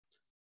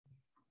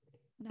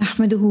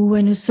نحمده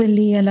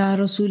ونصلي على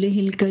رسوله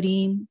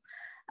الكريم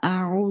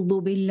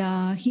أعوذ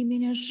بالله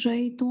من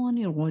الشيطان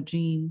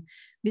الرجيم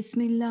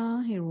بسم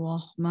الله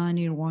الرحمن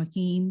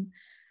الرحيم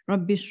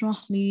رب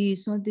اشرح لي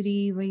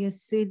صدري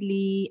ويسر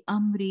لي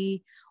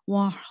أمري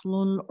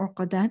واحلل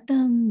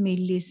عقدة من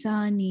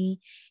لساني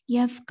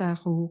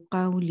يفقه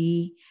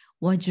قولي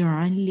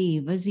واجعل لي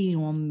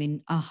وزيرا من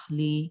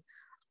أهلي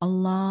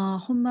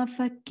اللهم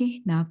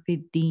فقهنا في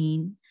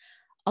الدين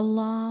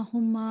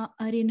اللهم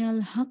أرنا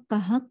الحق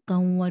حقا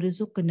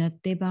وارزقنا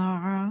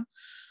اتباعه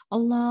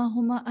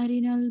اللهم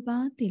أرنا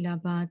الباطل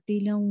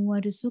باطلا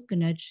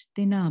وارزقنا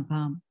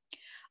اجتنابه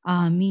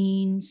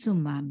آمين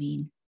ثم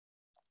آمين.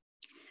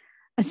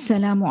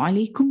 Assalamu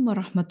alaikum wa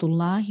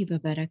rahmatullahi wa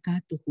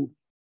barakatuhu.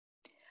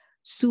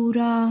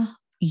 Surah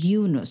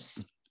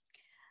Younus.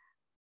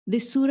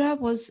 This surah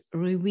was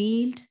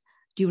revealed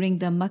during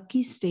the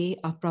Makki stay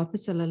of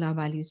Prophet Sallallahu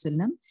Alaihi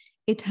Wasallam.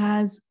 It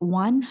has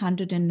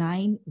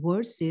 109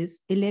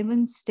 verses,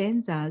 11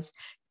 stanzas,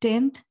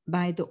 10th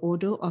by the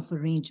order of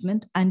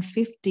arrangement, and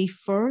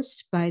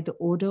 51st by the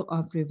order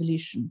of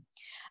revelation.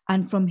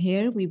 And from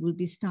here, we will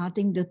be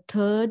starting the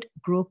third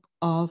group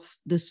of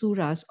the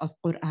surahs of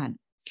Quran.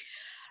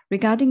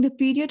 Regarding the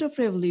period of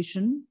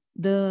revelation,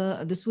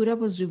 the surah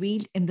was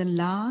revealed in the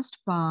last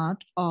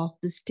part of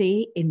the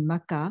stay in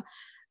Makkah.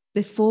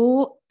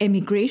 Before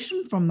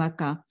emigration from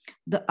Makkah,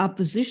 the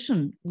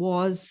opposition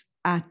was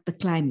at the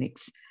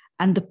climax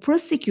and the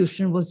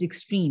persecution was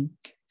extreme.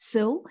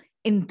 So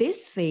in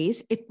this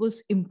phase, it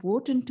was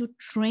important to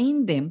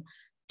train them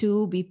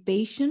to be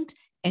patient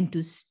and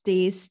to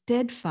stay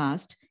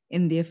steadfast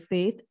in their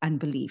faith and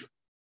belief.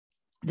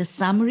 The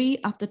summary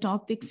of the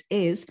topics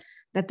is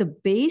that the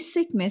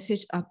basic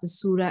message of the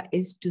surah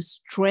is to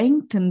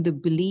strengthen the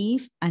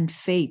belief and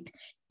faith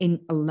in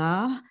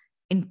Allah,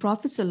 in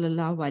Prophet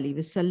Sallallahu Alaihi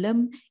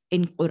Wasallam,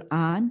 in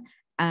Quran,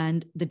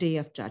 and the Day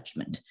of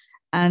Judgment.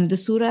 And the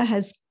surah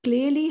has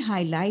clearly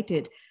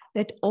highlighted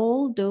that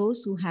all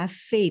those who have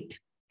faith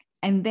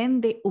and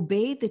then they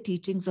obey the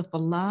teachings of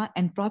Allah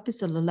and Prophet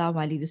Sallallahu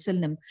Alaihi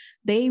Wasallam,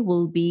 they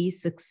will be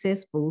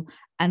successful,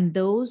 and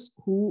those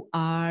who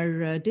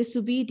are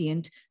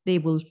disobedient, they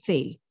will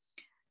fail.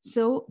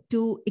 So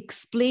to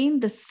explain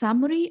the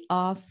summary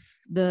of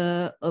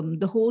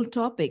the whole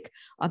topic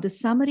or the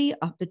summary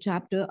of the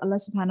chapter, Allah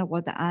subhanahu wa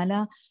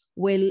ta'ala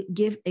will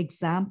give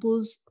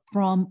examples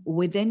from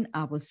within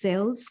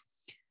ourselves,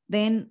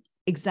 then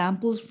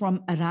examples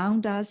from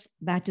around us,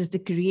 that is the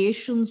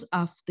creations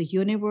of the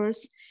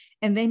universe,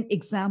 and then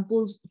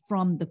examples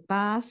from the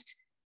past.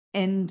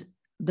 And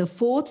the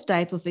fourth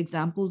type of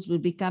examples will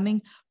be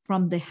coming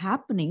from the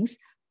happenings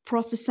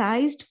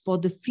prophesied for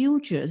the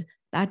future,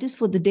 that is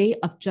for the Day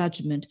of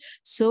Judgment.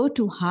 So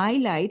to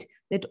highlight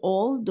that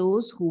all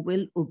those who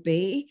will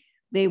obey,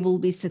 they will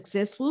be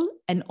successful,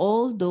 and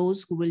all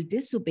those who will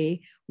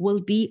disobey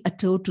will be a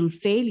total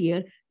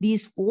failure.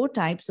 These four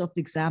types of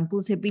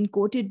examples have been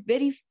quoted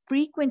very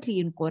frequently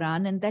in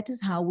Quran, and that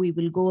is how we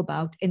will go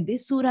about in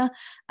this surah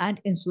and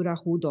in Surah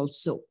Hud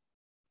also.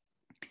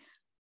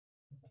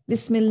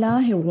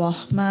 Bismillahir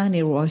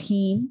Rahmanir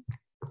Rahim.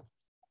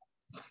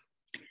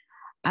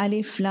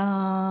 Alif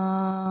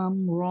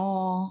Lam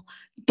Ra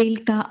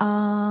Tilka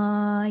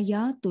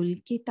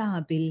Ayatul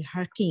Kitabil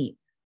Hakim.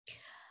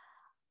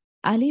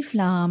 Alif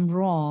Lam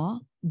Ra,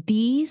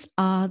 these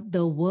are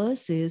the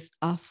verses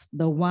of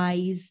the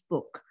wise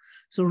book.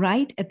 So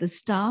right at the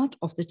start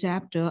of the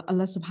chapter,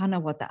 Allah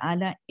subhanahu wa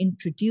ta'ala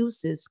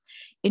introduces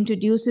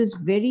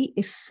very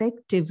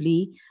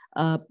effectively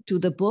to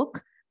the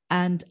book,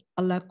 and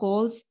Allah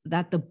calls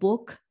that the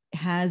book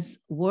has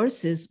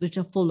verses which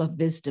are full of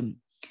wisdom.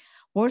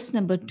 Verse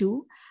number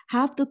 2,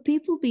 have the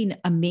people been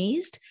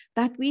amazed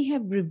that we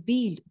have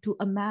revealed to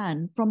a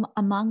man from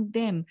among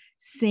them,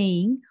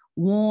 saying,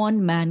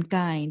 warn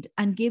mankind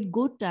and give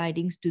good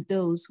tidings to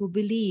those who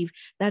believe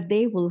that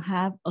they will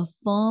have a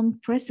firm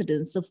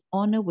precedence of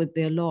honor with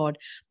their Lord.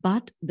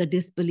 But the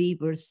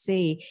disbelievers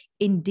say,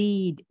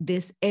 indeed,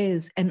 this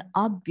is an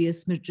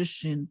obvious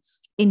magician.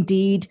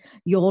 Indeed,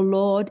 your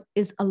Lord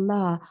is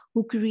Allah,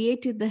 who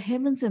created the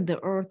heavens and the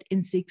earth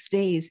in 6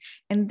 days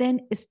and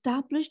then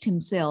established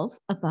himself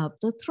above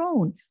the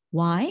throne.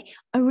 Why?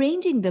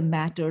 Arranging the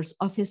matters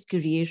of his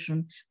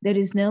creation. There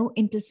is no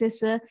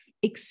intercessor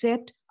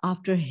except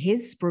after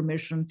his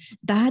permission.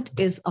 That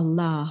is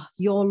Allah,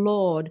 your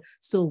Lord.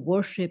 So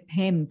worship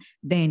him.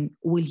 Then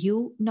will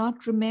you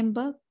not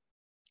remember?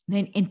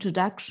 Then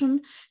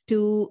introduction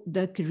to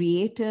the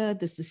creator,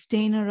 the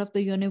sustainer of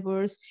the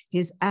universe,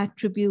 his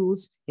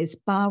attributes, his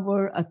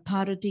power,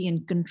 authority,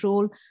 and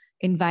control,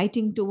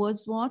 inviting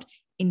towards what?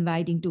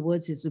 Inviting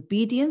towards his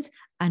obedience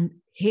and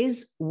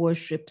his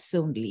worships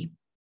only.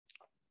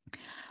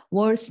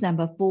 Verse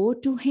number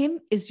 4, to him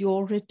is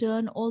your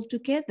return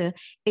altogether.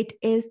 It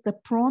is the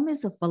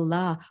promise of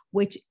Allah,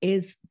 which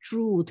is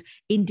truth.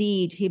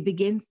 Indeed, he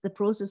begins the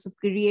process of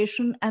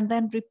creation and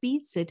then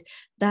repeats it,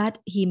 that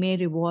he may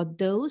reward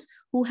those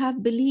who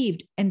have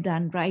believed and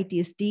done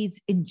righteous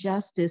deeds in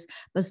justice.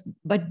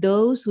 But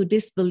those who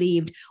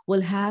disbelieved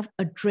will have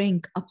a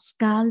drink of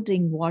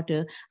scalding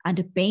water and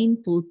a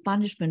painful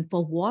punishment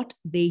for what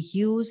they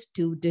used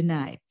to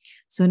deny.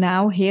 So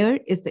now here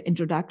is the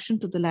introduction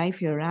to the life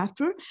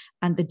hereafter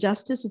and the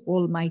justice of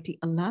Almighty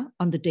Allah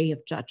on the day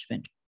of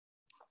judgment.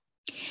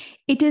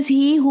 It is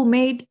he who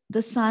made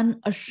the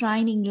sun a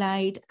shining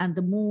light and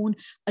the moon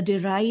a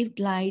derived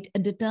light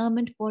and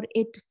determined for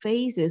it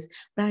phases,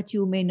 that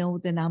you may know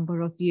the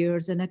number of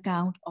years and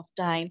account of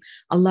time.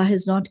 Allah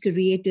has not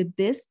created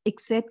this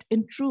except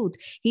in truth.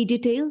 He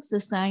details the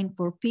sign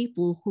for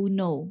people who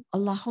know.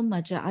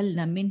 Allahumma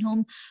ja'alna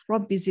minhum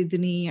rabbi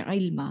zidni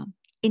ilma.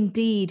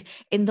 Indeed,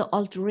 in the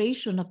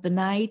alteration of the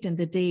night and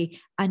the day,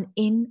 and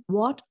in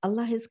what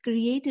Allah has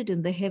created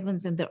in the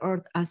heavens and the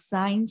earth are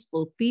signs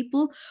for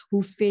people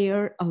who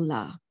fear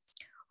Allah,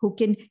 who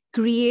can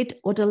create.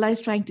 What Allah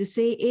is trying to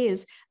say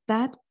is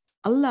that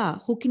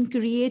Allah, who can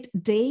create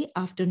day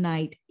after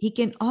night, he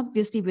can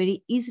obviously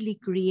very easily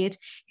create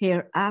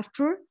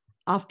hereafter,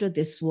 after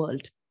this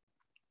world.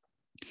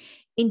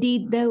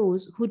 Indeed,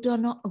 those who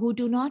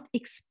do not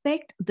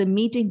expect the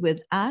meeting with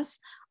us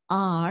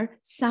are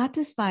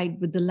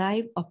satisfied with the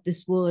life of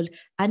this world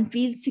and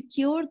feel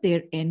secure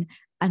therein,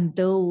 and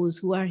those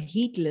who are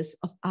heedless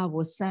of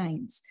our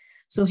signs.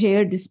 So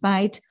here,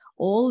 despite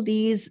all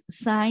these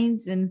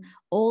signs and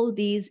all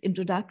these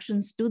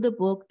introductions to the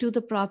book, to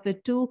the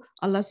Prophet, to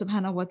Allah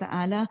subhanahu wa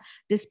ta'ala,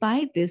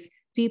 despite this,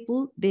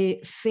 people,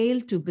 they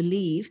fail to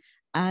believe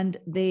and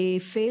they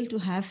fail to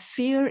have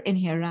fear in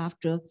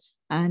hereafter.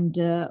 And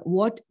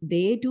what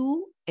they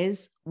do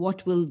is,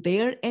 what will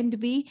their end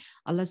be?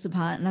 Allah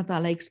subhanahu wa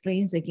ta'ala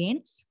explains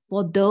again,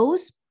 for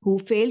those who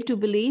fail to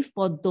believe,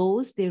 for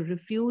those their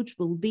refuge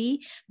will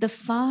be the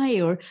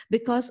fire,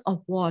 because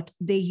of what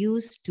they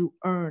used to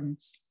earn.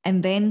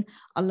 And then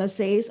Allah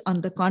says,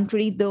 on the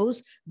contrary,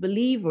 those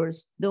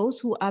believers, those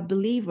who are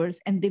believers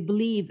and they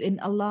believe in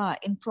Allah,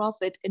 in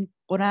Prophet, in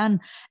Quran,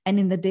 and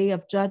in the day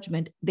of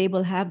judgment, they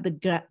will have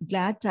the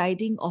glad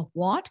tidings of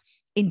what?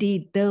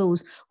 Indeed,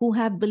 those who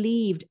have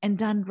believed and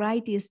done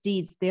righteous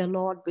deeds, their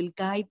Lord will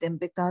guide them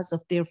because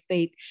of their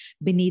faith.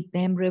 Beneath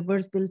them,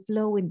 rivers will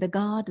flow in the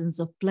gardens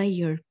of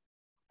pleasure.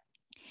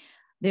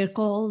 Their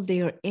call,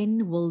 their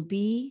end will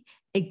be,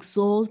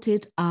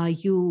 exalted are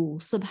you,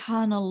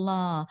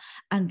 subhanallah,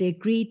 and their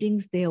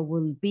greetings there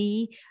will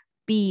be,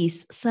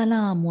 peace,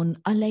 salamun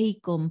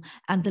alaykum,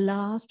 and the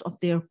last of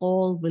their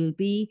call will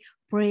be,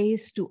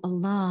 praise to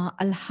Allah,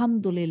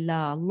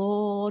 alhamdulillah,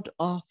 Lord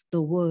of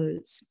the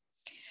worlds.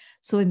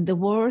 So in the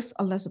verse,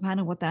 Allah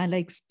subhanahu wa ta'ala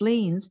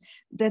explains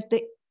that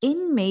the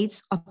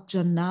inmates of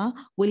Jannah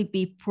will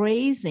be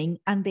praising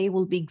and they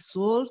will be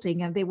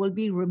exalting and they will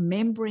be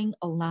remembering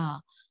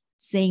Allah,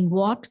 saying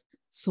what?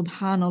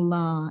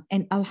 Subhanallah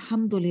and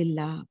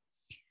Alhamdulillah.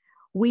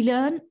 We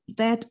learn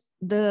that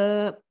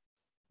the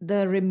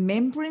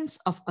remembrance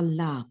of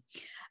Allah,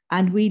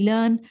 and we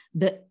learn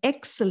the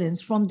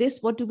excellence. From this,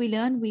 what do we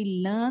learn?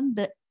 We learn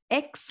the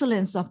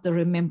excellence of the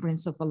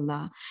remembrance of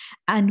Allah,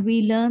 and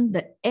we learn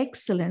the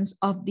excellence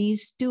of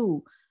these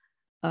two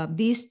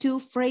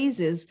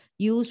phrases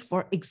used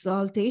for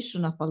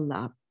exaltation of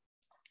Allah.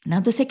 Now,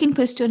 the second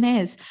question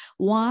is,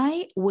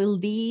 why will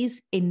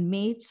these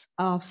inmates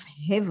of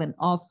heaven,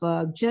 of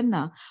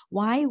Jannah,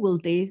 why will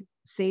they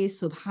say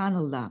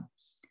Subhanallah?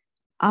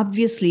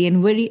 Obviously,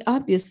 and very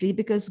obviously,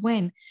 because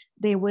when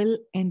they will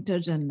enter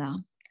Jannah,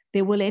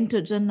 they will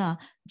enter Jannah,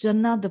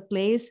 Jannah, the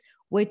place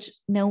which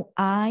no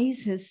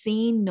eyes has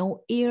seen,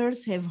 no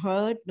ears have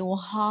heard, no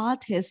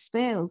heart has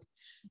felt.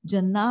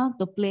 Jannah,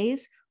 the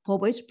place for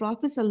which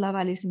Prophet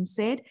ﷺ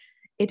said,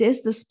 it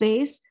is the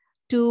space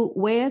to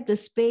where the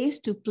space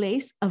to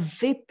place a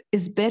whip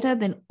is better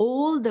than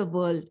all the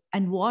world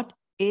and what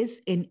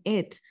is in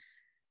it.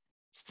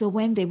 So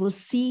when they will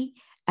see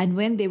and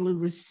when they will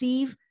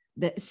receive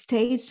the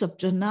states of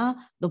Jannah,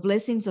 the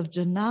blessings of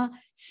Jannah,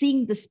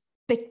 seeing the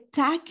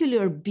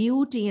spectacular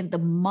beauty and the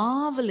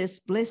marvelous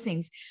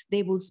blessings,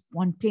 they will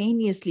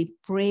spontaneously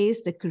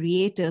praise the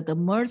Creator, the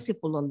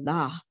merciful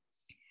Allah.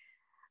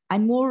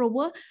 And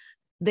moreover,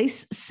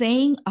 this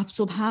saying of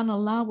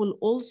Subhanallah will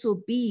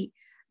also be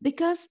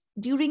because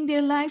during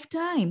their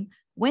lifetime,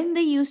 when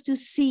they used to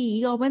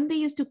see or when they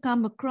used to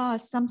come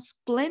across some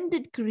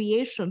splendid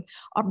creation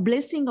or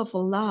blessing of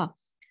Allah,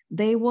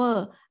 they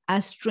were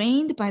as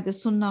trained by the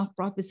Sunnah of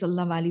Prophet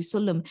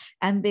ﷺ,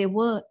 and they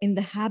were in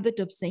the habit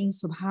of saying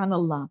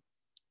Subhanallah,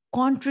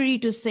 contrary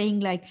to saying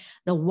like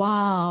the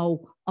wow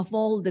of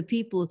all the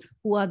people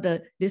who are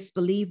the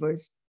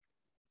disbelievers.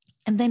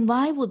 And then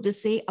why would they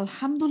say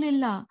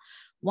Alhamdulillah?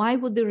 Why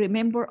would they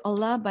remember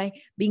Allah by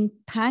being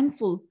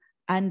thankful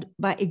and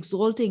by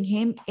exalting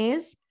Him?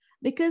 Is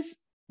because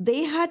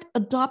they had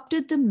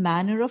adopted the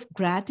manner of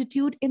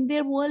gratitude in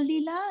their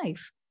worldly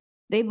life.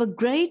 They were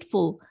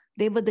grateful.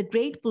 They were the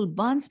grateful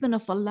bondsmen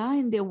of Allah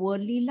in their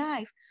worldly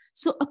life.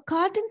 So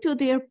according to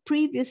their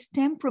previous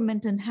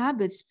temperament and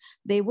habits,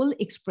 they will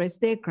express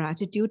their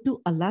gratitude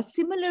to Allah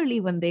similarly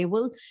when they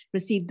will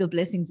receive the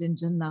blessings in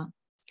Jannah.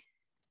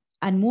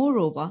 And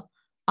moreover,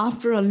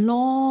 after a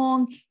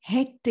long,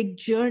 hectic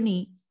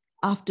journey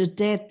after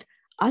death,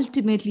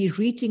 ultimately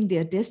reaching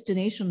their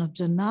destination of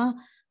Jannah,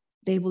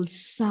 they will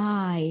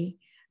sigh.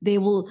 There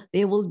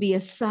will be a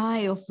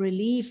sigh of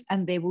relief,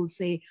 and they will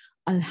say,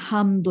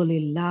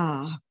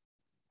 Alhamdulillah.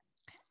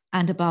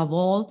 And above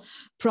all,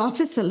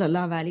 Prophet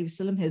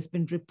ﷺ has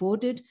been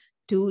reported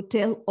to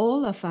tell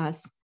all of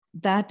us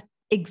that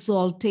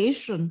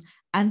exaltation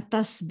and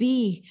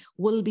tasbih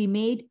will be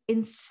made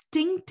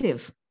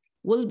instinctive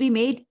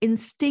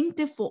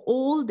for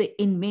all the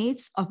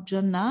inmates of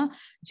Jannah,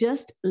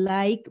 just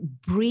like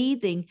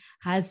breathing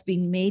has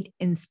been made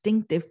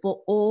instinctive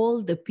for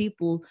all the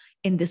people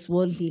in this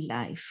worldly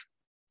life.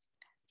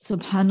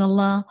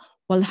 Subhanallah,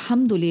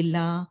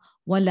 walhamdulillah,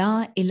 wa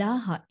la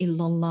ilaha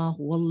illallah,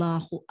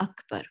 wallahu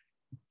akbar.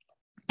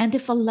 And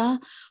if Allah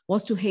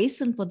was to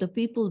hasten for the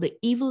people the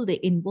evil they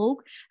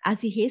invoke,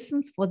 as He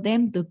hastens for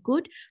them the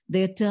good,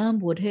 their term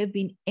would have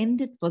been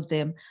ended for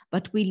them.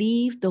 But we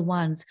leave the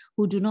ones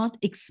who do not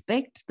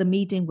expect the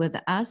meeting with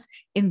us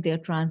in their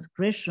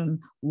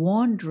transgression,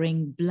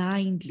 wandering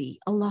blindly.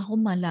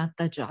 Allahumma la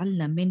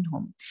taj'alna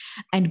minhum.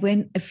 And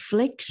when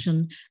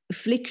affliction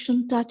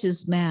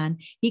touches man,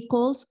 he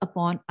calls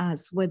upon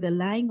us, whether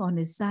lying on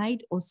his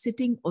side or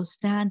sitting or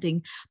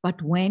standing.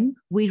 But when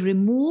we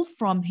remove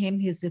from him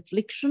his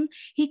affliction,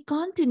 he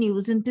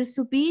continues in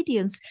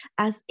disobedience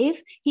as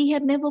if he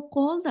had never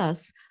called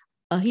us.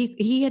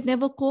 He had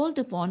never called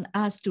upon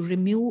us to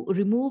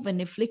remove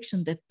an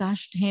affliction that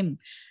touched him.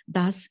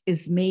 Thus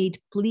is made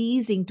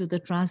pleasing to the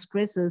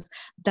transgressors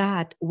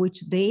that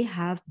which they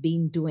have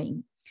been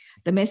doing.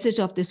 The message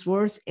of this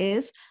verse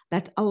is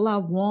that Allah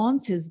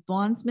wants His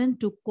bondsmen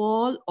to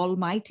call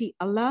Almighty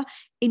Allah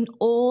in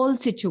all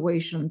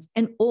situations,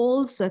 in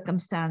all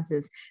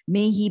circumstances.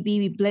 May He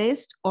be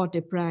blessed or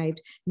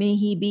deprived. May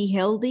He be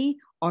healthy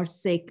or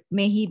sick.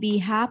 May He be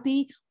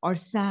happy or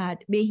sad.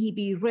 May He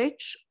be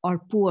rich or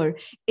poor.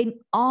 In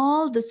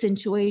all the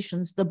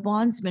situations, the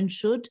bondsman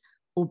should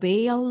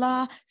obey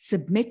Allah,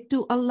 submit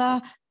to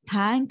Allah,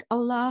 thank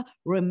Allah,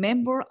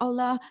 remember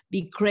Allah,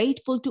 be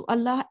grateful to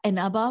Allah, and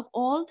above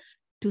all,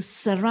 to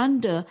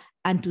surrender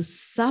and to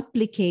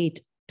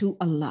supplicate to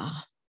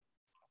Allah.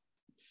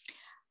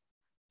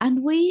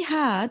 And we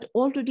had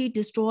already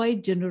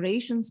destroyed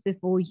generations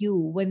before you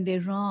when they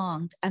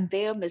wronged, and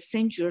their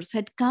messengers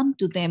had come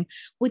to them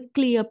with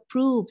clear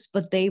proofs,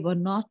 but they were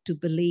not to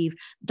believe.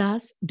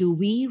 Thus do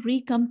we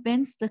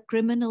recompense the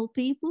criminal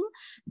people?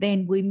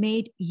 Then we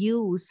made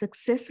you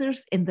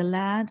successors in the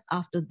land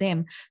after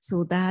them,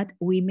 so that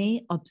we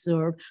may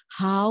observe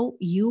how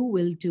you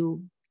will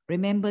do.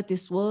 Remember,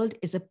 this world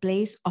is a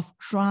place of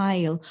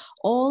trial.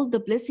 All the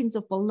blessings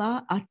of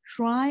Allah are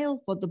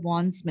trial for the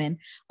bondsmen.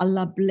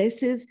 Allah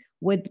blesses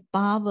with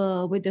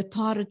power, with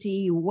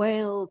authority,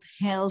 wealth,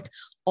 health,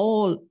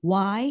 all.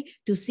 Why?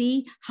 To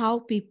see how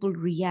people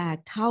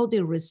react, how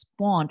they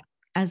respond.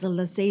 As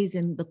Allah says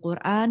in the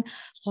Quran,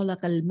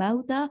 خَلَقَ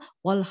الْمَوْتَ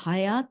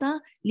وَالْحَيَاةَ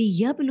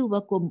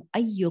لِيَبْلُوَكُمْ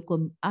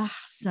أَيُّكُمْ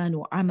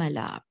أَحْسَنُ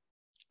عَمَلًا.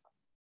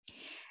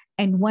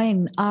 And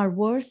when our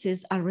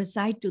verses are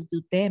recited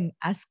to them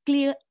as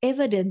clear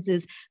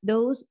evidences,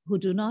 those who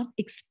do not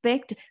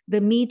expect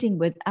the meeting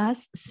with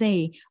us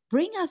say,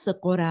 bring us a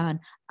Quran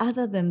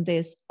other than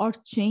this, or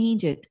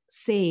change it.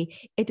 Say,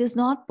 it is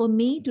not for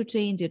me to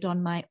change it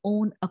on my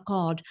own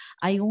accord.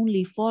 I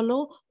only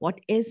follow what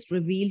is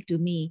revealed to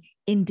me.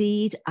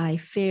 Indeed, I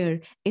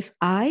fear if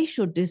I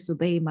should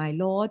disobey my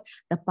Lord,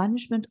 the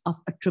punishment of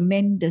a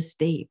tremendous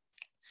day.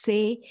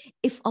 Say,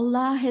 if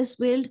Allah has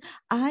willed,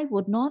 I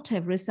would not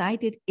have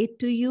recited it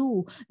to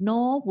you,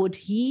 nor would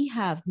He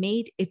have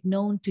made it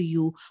known to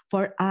you,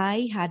 for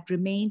I had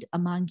remained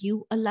among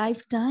you a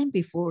lifetime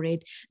before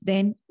it.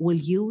 Then will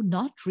you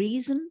not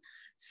reason?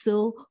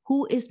 So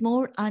who is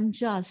more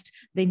unjust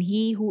than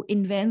he who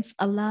invents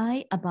a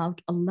lie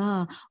about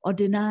Allah or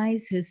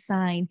denies His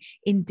sign?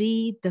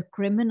 Indeed, the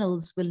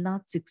criminals will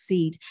not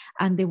succeed,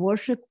 and they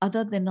worship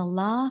other than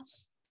Allah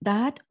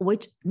that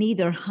which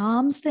neither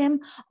harms them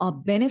or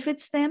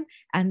benefits them,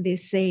 and they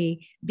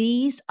say,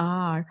 these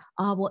are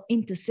our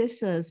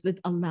intercessors with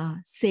Allah.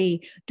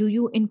 Say, do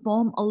you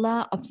inform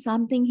Allah of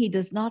something He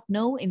does not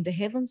know in the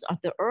heavens or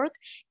the earth?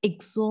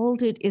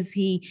 Exalted is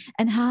He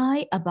and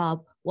high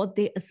above what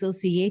they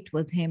associate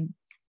with Him.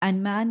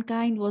 And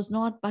mankind was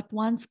not but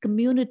one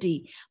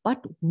community,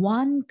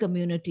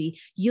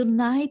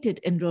 united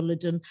in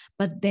religion,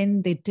 but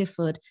then they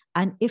differed.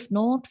 And if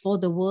not for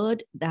the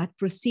word that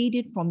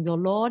proceeded from your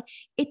Lord,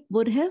 it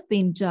would have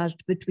been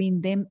judged between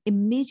them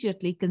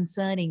immediately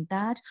concerning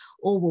that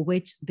over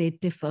which they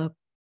differ.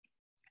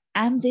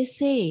 And they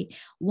say,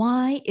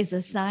 why is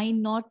a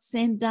sign not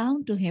sent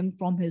down to him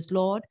from his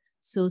Lord?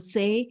 So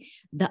say,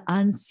 the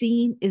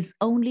unseen is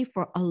only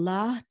for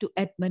Allah to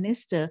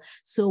administer.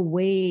 So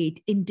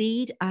wait,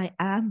 indeed, I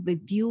am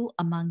with you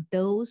among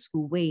those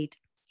who wait.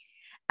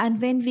 And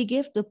when we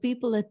give the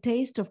people a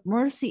taste of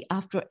mercy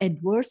after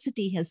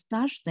adversity has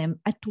touched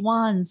them, at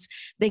once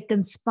they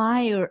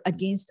conspire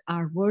against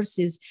our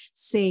verses.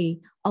 Say,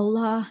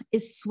 Allah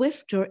is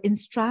swifter in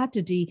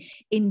strategy.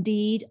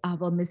 Indeed,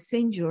 our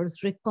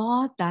messengers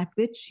record that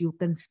which you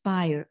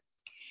conspire.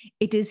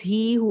 It is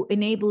He who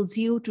enables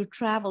you to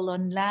travel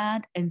on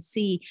land and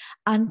sea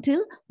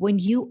until when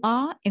you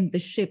are in the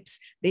ships,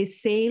 they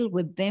sail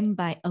with them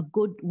by a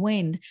good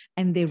wind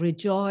and they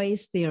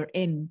rejoice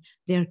therein.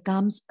 There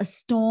comes a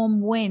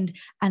storm wind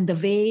and the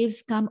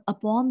waves come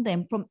upon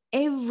them from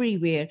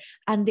everywhere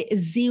and they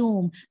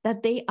assume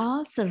that they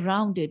are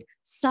surrounded,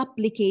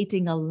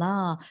 supplicating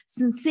Allah,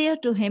 sincere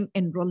to Him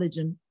in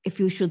religion. If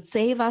you should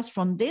save us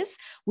from this,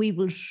 we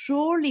will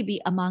surely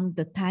be among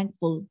the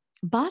thankful.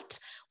 But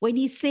when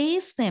He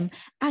saves them,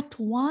 at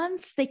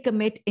once they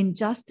commit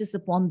injustice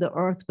upon the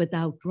earth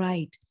without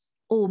right.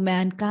 O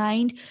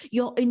mankind,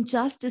 your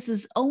injustice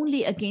is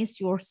only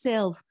against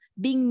yourself,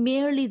 being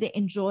merely the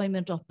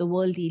enjoyment of the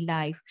worldly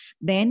life.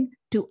 Then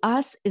to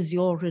us is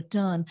your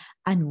return,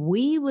 and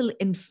we will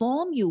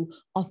inform you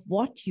of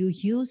what you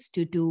used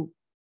to do.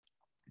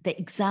 The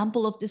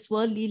example of this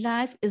worldly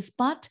life is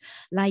but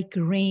like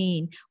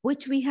rain,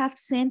 which we have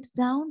sent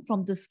down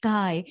from the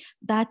sky,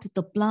 that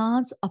the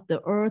plants of the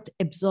earth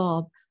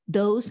absorb,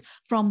 those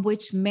from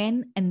which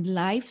men and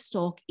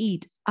livestock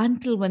eat,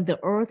 until when the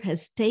earth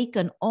has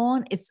taken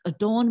on its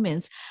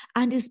adornments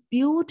and is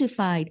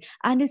beautified,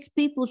 and its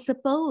people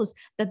suppose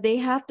that they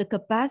have the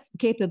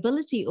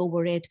capability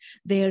over it,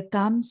 there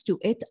comes to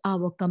it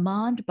our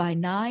command by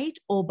night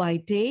or by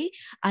day,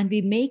 and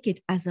we make it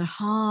as a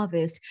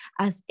harvest,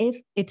 as if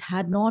it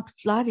had not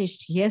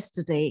flourished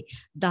yesterday.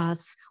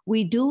 Thus,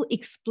 we do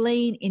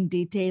explain in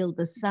detail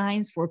the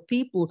signs for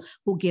people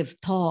who give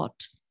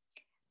thought.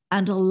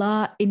 And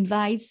Allah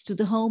invites to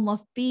the home of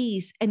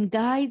peace and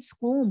guides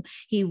whom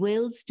He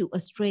wills to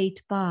a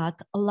straight path.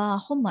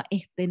 Allahumma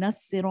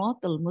ihdinas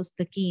siratal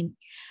mustaqim.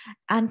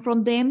 And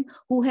from them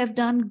who have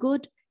done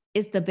good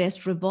is the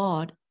best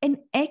reward. An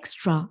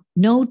extra,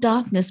 no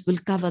darkness will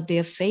cover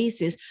their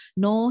faces,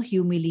 nor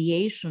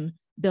humiliation.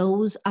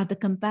 Those are the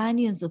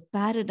companions of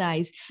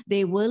paradise.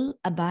 They will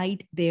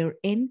abide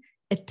therein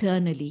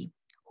eternally.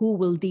 Who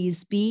will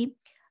these be?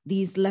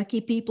 These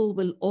lucky people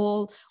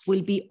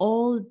will be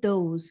all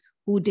those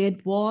who did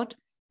what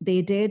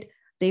they did.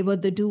 They were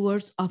the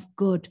doers of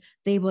good.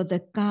 They were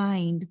the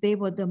kind. They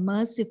were the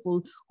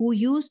merciful, who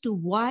used to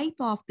wipe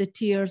off the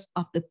tears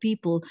of the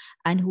people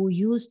and who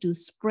used to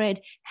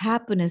spread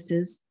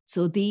happinesses.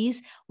 So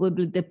these will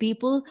be the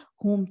people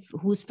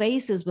whose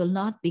faces will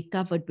not be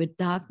covered with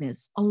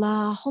darkness.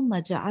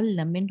 Allahumma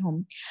ja'alna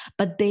minhum.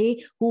 But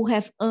they who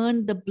have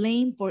earned the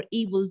blame for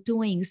evil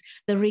doings,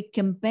 the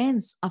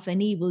recompense of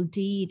an evil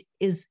deed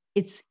is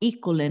its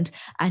equivalent,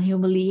 and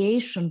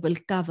humiliation will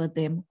cover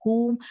them.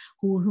 Who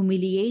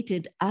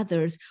humiliated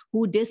others,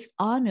 who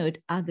dishonored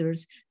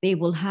others, they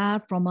will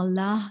have from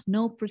Allah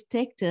no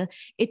protector.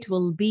 It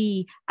will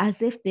be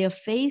as if their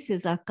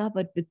faces are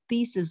covered with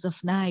pieces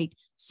of night.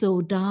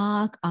 So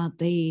dark are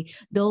they.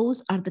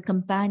 Those are the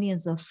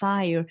companions of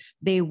fire.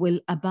 They will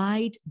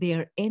abide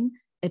therein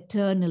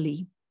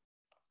eternally.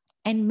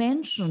 And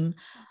mention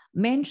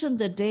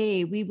the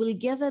day we will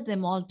gather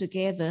them all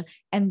together,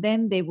 and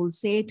then they will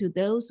say to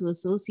those who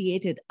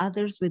associated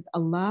others with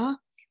Allah,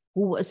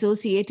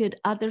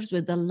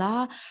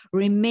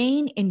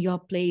 remain in your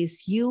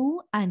place,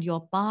 you and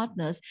your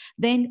partners.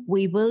 Then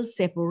we will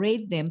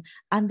separate them,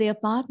 and their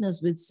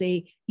partners will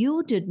say,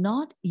 you did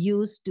not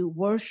used to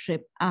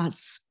worship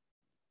us.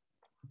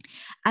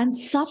 And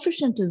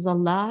sufficient is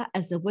Allah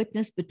as a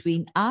witness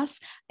between us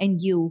and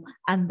you,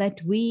 and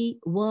that we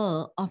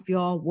were of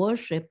your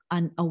worship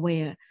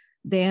unaware.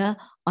 There,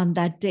 on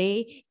that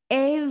day,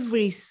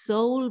 every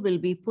soul will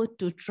be put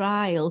to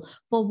trial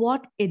for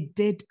what it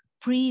did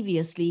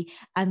previously,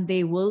 and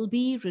they will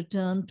be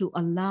returned to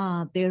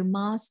Allah, their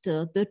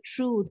master, the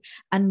truth,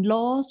 and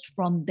lost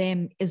from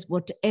them is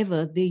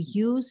whatever they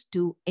used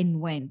to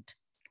invent.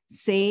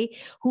 Say,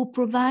 who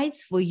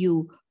provides for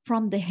you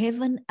from the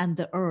heaven and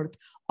the earth,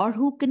 or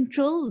who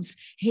controls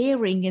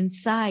hearing and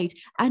sight,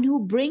 and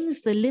who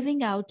brings the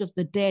living out of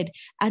the dead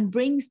and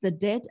brings the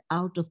dead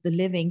out of the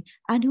living,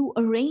 and who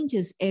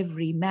arranges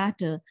every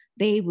matter.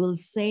 They will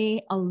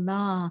say,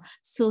 Allah.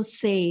 So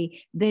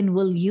say, then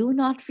will you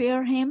not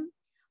fear Him?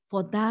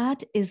 For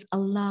that is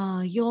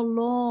Allah, your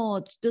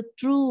Lord, the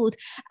truth.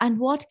 And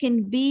what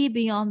can be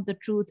beyond the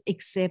truth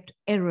except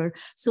error?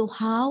 So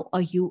how are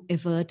you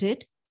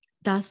averted?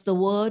 Thus the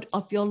word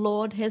of your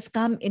Lord has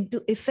come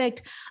into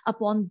effect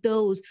upon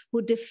those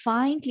who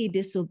defiantly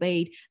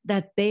disobeyed,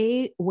 that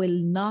they will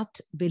not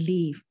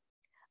believe.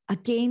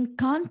 Again,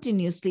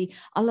 continuously,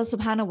 Allah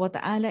subhanahu wa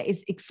ta'ala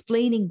is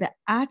explaining the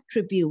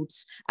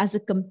attributes as a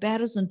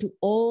comparison to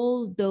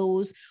all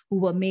those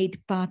who were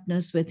made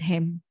partners with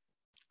Him.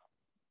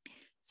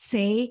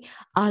 Say,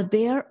 are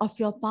there of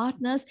your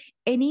partners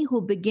any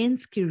who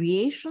begins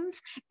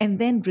creations and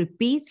then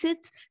repeats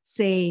it?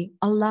 Say,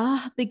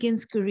 Allah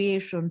begins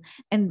creation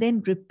and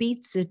then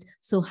repeats it.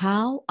 So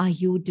how are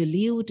you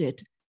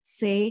deluded?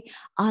 Say,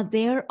 are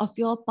there of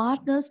your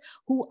partners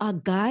who are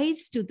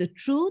guides to the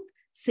truth?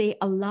 Say,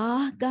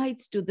 Allah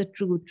guides to the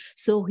truth.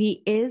 So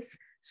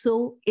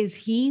is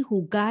he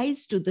who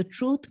guides to the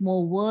truth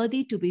more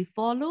worthy to be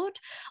followed,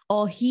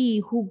 or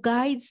he who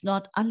guides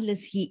not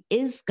unless he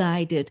is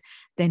guided?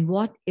 Then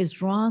what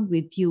is wrong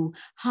with you?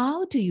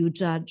 How do you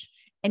judge?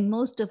 And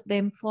most of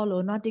them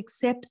follow not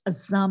except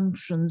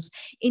assumptions.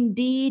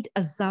 Indeed,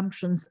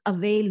 assumptions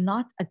avail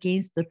not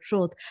against the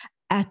truth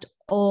at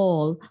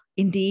all.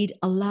 Indeed,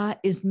 Allah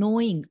is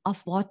knowing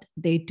of what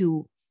they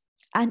do.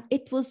 And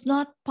it was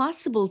not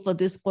possible for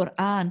this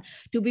Quran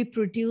to be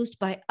produced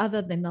by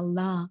other than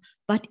Allah,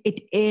 but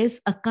it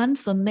is a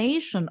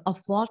confirmation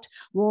of what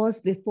was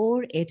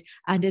before it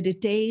and a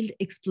detailed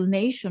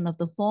explanation of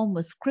the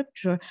former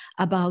scripture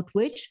about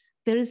which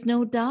there is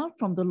no doubt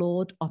from the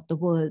Lord of the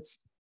worlds.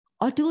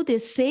 Or do they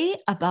say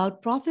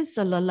about Prophet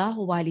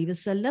Sallallahu Alaihi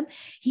Wasallam,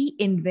 he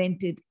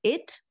invented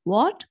it?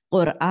 What?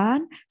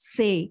 Quran?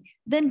 Say,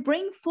 then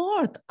bring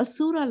forth a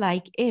surah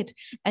like it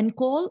and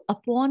call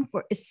upon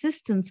for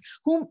assistance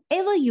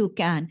whomever you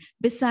can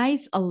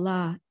besides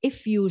Allah,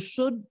 if you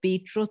should be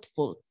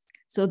truthful.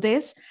 So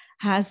this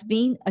has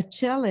been a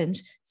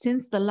challenge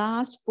since the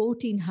last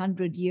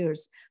 1400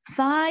 years.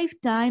 5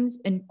 times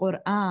in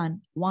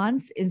Quran,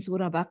 once in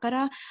Surah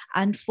Baqarah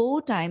and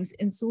 4 times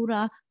in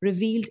Surah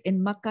revealed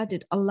in Makkah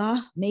did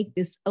Allah make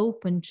this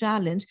open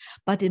challenge.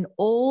 But in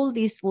all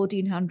these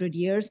 1400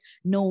 years,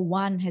 no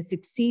one has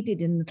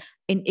succeeded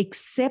in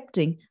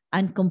accepting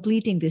and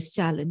completing this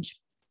challenge.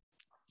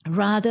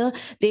 Rather,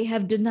 they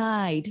have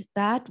denied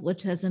that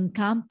which has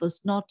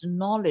encompassed not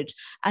knowledge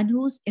and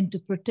whose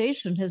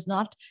interpretation has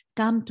not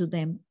come to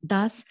them.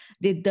 Thus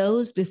did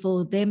those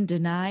before them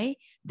deny,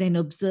 then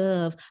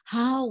observe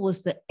how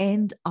was the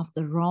end of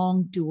the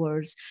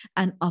wrongdoers.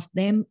 And of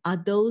them are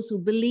those who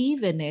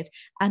believe in it,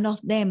 and of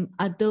them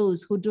are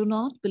those who do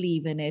not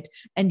believe in it.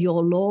 And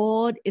your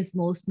Lord is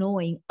most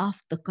knowing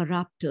of the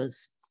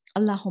corruptors.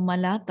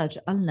 Allahumma la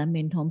taj'alna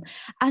minhum.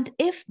 And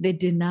if they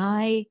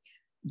deny,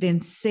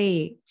 then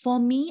say, for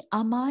me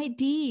are my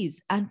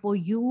deeds, and for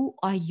you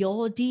are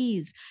your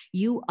deeds.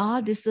 You are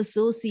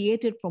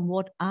disassociated from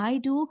what I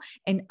do,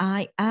 and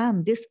I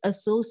am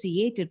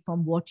disassociated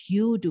from what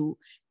you do.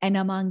 And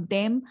among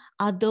them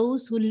are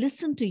those who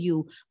listen to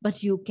you, but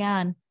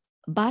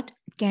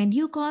can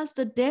you cause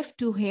the deaf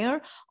to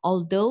hear,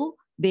 although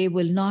they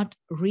will not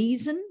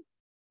reason?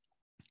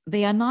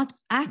 They are not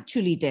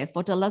actually deaf.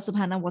 What Allah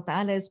subhanahu wa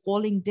ta'ala is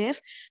calling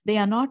deaf, they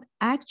are not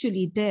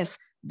actually deaf,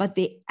 but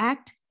they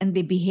act and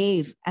they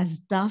behave as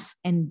deaf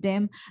and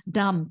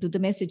dumb to the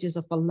messages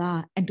of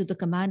Allah and to the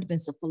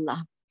commandments of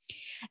Allah.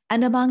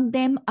 And among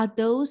them are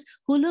those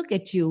who look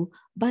at you,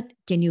 but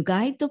can you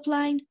guide the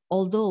blind,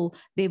 although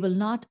they will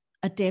not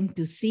attempt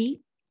to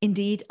see?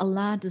 Indeed,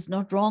 Allah does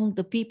not wrong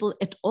the people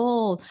at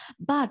all,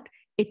 but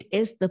it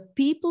is the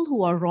people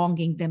who are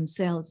wronging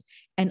themselves.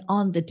 And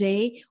on the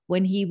day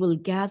when he will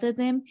gather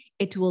them,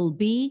 it will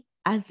be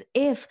as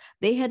if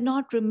they had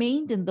not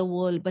remained in the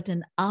world but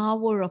an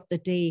hour of the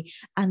day,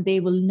 and they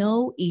will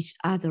know each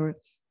other.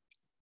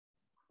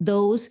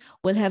 Those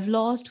will have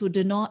lost who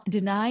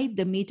denied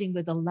the meeting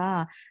with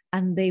Allah,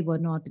 and they were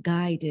not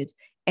guided.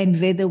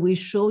 And whether we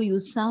show you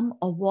some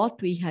of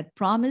what we had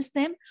promised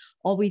them,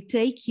 or we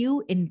take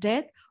you in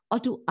death, or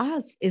to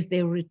us is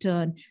their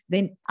return,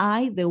 then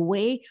either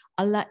way,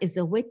 Allah is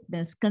a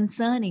witness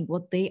concerning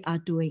what they are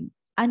doing.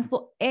 And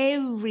for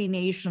every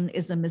nation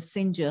is a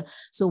messenger.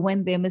 So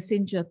when their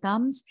messenger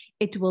comes,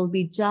 it will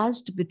be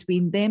judged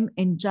between them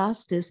in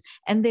justice,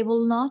 and they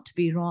will not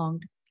be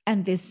wronged.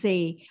 And they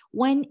say,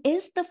 when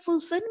is the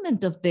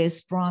fulfillment of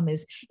this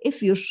promise?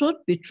 If you should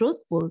be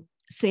truthful,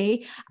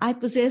 say, I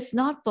possess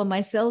not for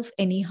myself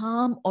any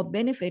harm or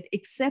benefit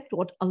except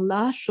what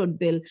Allah should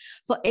will.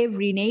 For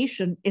every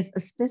nation is a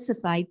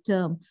specified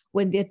term.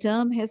 When their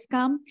term has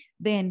come,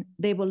 then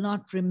they will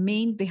not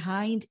remain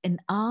behind an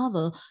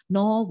hour,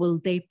 nor will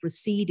they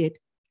precede it.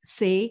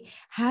 Say,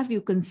 have you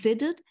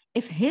considered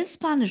if his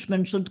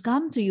punishment should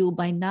come to you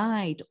by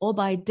night or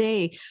by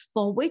day,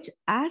 for which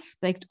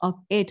aspect of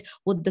it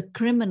would the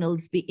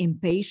criminals be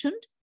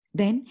impatient?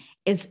 Then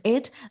is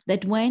it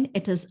that when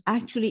it has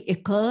actually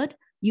occurred,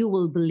 you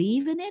will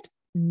believe in it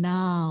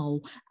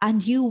now,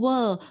 and you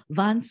were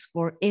once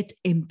for it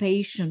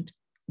impatient?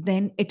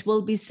 Then it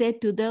will be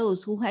said to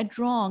those who had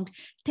wronged,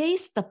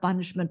 taste the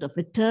punishment of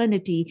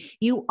eternity.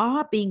 You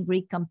are being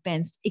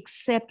recompensed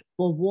except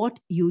for what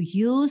you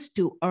used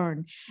to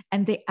earn.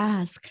 And they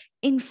ask,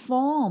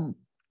 inform.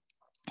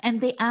 And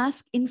they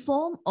ask,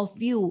 inform of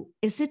you,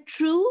 is it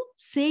true?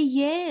 Say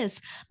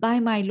yes, by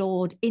my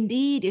Lord,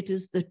 indeed it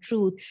is the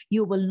truth.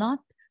 You will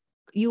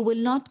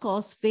not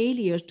cause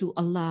failure to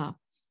Allah.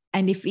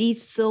 And if each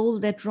soul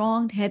that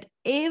wronged had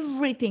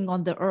everything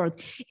on the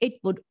earth, it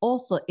would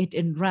offer it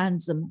in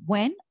ransom.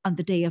 When? On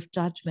the day of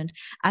judgment.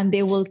 And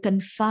they will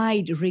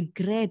confide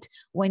regret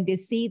when they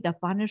see the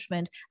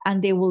punishment,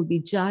 and they will be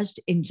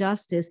judged in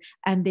justice,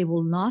 and they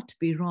will not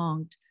be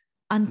wronged.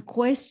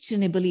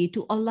 Unquestionably,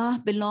 to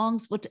Allah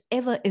belongs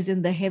whatever is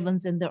in the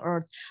heavens and the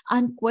earth.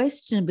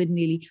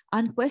 Unquestionably,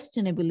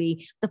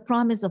 the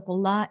promise of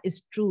Allah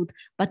is truth,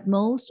 but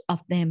most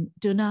of them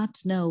do not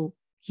know.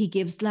 He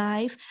gives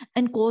life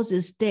and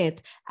causes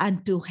death,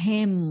 and to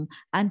him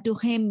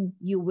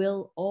you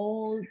will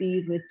all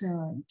be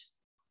returned.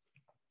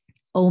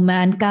 O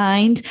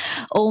mankind,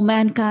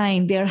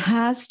 there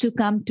has to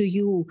come to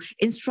you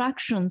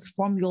instructions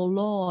from your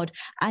Lord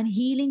and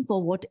healing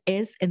for what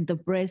is in the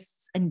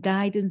breasts and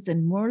guidance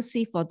and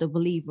mercy for the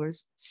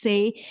believers.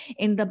 Say,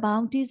 in the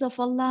bounties of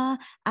Allah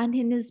and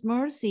in His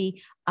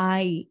mercy,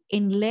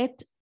 in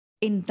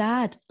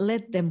that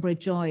let them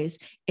rejoice.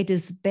 It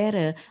is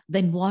better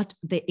than what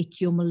they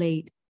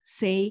accumulate.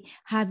 Say,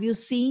 have you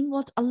seen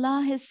what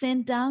Allah has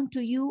sent down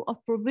to you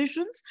of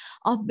provisions,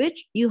 of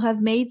which you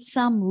have made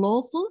some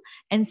lawful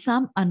and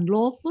some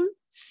unlawful?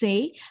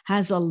 Say,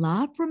 has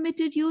Allah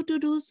permitted you to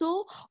do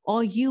so,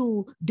 or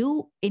you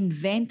do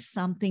invent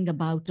something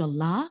about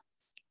Allah?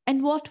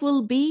 And what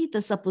will be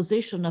the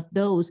supposition of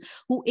those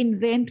who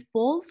invent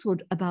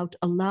falsehood about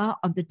Allah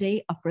on the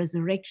day of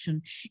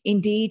resurrection?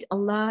 Indeed,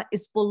 Allah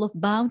is full of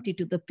bounty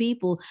to the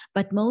people,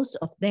 but most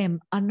of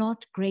them are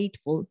not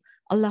grateful.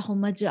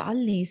 Allahumma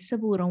ja'alni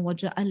saburan wa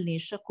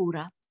ja'alni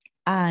shakura.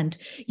 And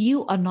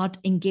you are not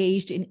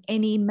engaged in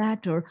any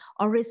matter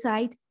or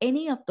recite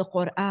any of the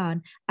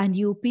Quran, and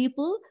you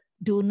people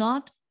do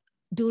not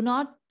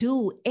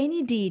do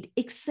any deed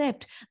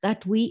except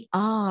that we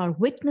are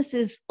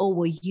witnesses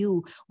over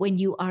you when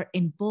you are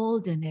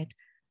involved in it.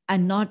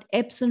 And not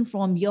absent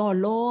from your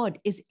Lord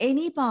is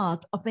any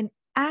part of an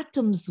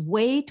atom's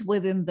weight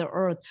within the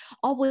earth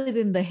or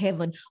within the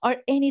heaven, or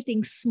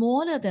anything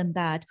smaller than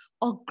that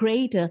or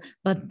greater,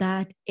 but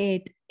that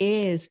it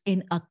is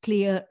in a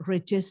clear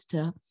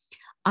register.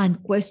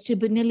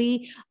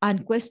 Unquestionably,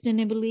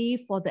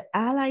 for the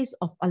allies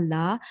of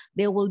Allah,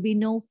 there will be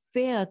no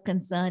fear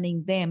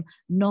concerning them,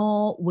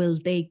 nor will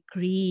they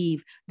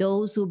grieve.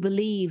 Those who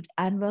believed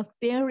and were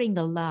fearing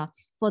Allah,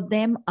 for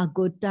them are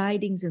good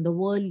tidings in the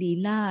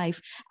worldly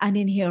life, and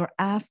in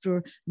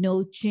hereafter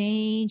no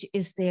change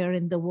is there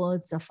in the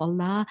words of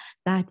Allah.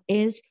 That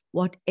is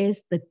what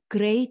is the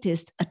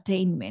greatest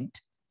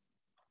attainment.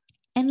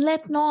 And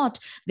let not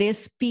their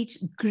speech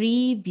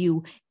grieve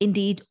you.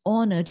 Indeed,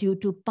 honor due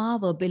to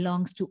power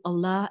belongs to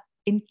Allah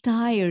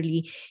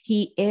entirely.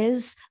 He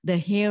is the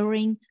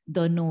hearing,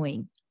 the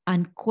knowing.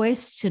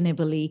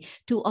 Unquestionably,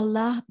 to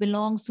Allah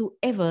belongs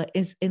whoever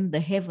is in the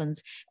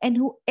heavens and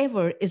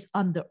whoever is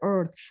on the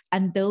earth.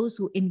 And those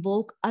who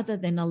invoke other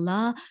than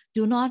Allah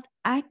do not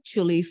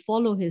actually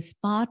follow His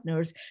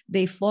partners.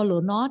 They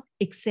follow not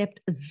except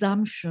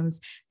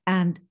assumptions,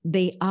 and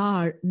they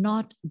are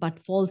not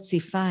but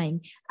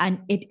falsifying. And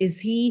it is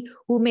He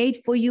who made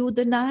for you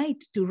the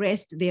night to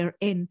rest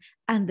therein,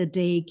 and the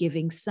day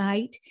giving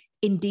sight.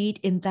 Indeed,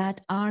 in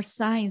that are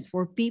signs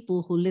for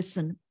people who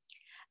listen.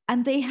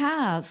 And they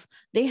have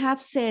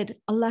said,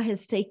 Allah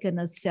has taken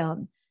a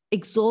son.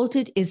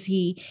 Exalted is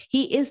He.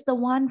 He is the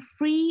one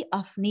free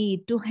of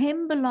need. To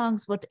Him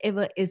belongs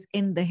whatever is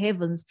in the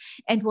heavens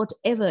and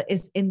whatever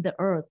is in the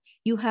earth.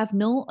 You have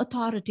no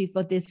authority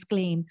for this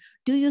claim.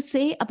 Do you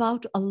say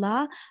about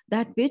Allah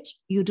that which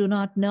you do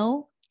not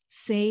know?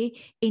 Say,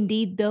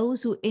 indeed,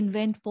 those who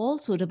invent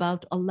falsehood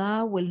about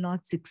Allah will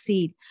not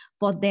succeed.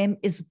 For them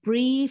is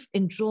brief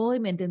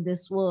enjoyment in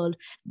this world.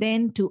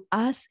 Then to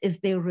us is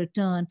their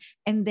return.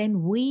 And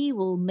then we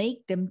will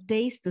make them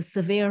taste the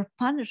severe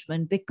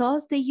punishment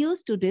because they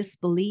used to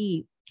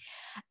disbelieve.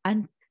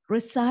 And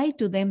recite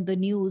to them the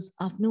news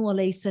of Nuh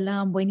alayhi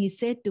salam when he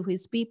said to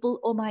his people,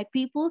 O my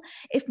people,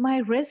 if my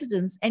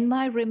residence and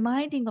my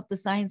reminding of the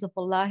signs of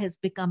Allah has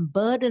become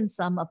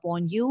burdensome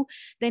upon you,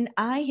 then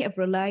I have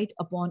relied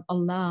upon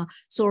Allah.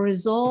 So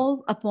resolve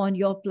upon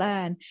your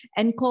plan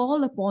and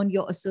call upon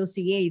your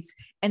associates,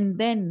 and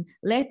then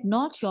let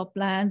not your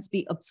plans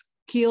be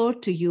obscure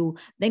to you.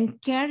 Then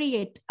carry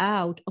it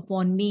out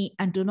upon me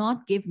and do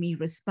not give me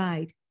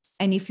respite.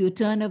 And if you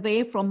turn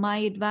away from my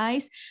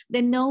advice,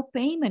 then no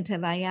payment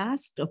have I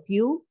asked of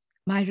you.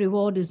 My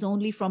reward is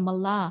only from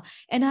Allah,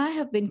 and I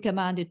have been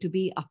commanded to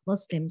be of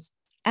Muslims.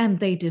 And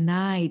they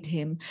denied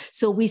Him.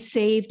 So we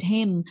saved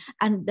him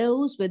and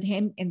those with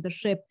him in the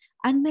ship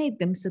and made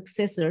them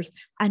successors.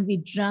 And we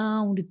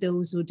drowned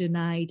those who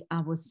denied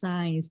our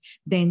signs.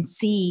 Then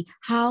see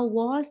how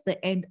was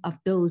the end of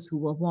those who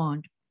were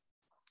warned.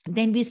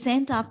 Then we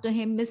sent after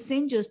him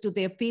messengers to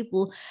their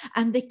people,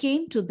 and they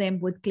came to them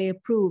with clear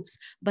proofs,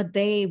 but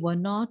they were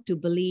not to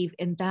believe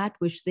in that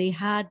which they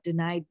had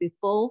denied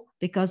before.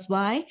 Because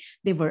why?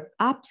 They were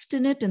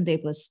obstinate and they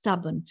were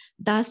stubborn.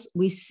 Thus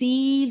we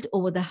sealed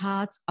over the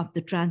hearts of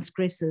the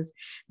transgressors.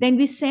 Then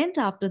we sent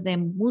after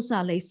them Musa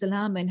alayhi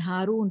salam and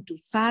Harun to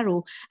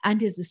Pharaoh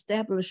and his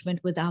establishment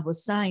with our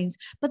signs,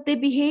 but they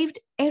behaved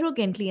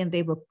arrogantly and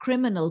they were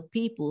criminal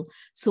people.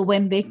 So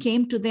when they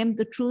came to them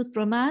the truth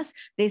from us,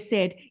 they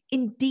said,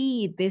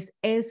 indeed, this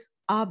is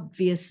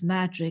obvious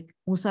magic.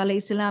 Musa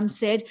alayhi salam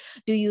said,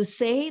 do you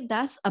say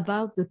thus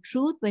about the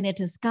truth when it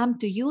has come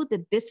to you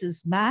that this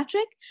is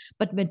magic?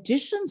 But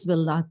magicians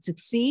will not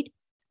succeed.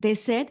 They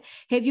said,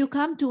 have you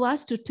come to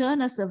us to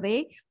turn us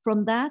away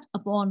from that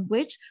upon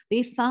which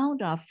we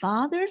found our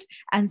fathers,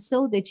 and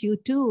so that you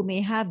too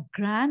may have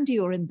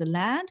grandeur in the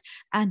land,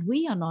 and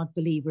we are not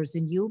believers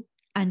in you?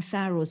 And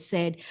Pharaoh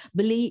said,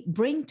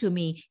 bring to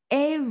me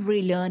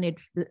every learned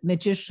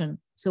magician.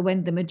 So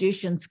when the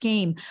magicians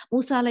came,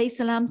 Musa alayhi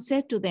salam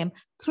said to them,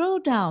 throw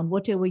down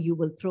whatever you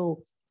will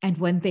throw. And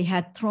when they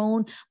had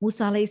thrown,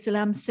 Musa alayhi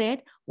salam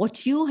said,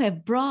 what you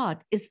have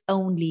brought is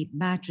only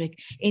magic.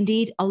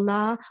 Indeed,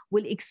 Allah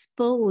will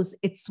expose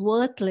its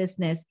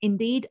worthlessness.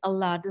 Indeed,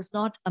 Allah does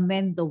not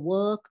amend the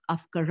work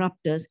of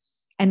corrupters.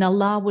 And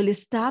Allah will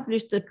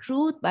establish the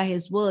truth by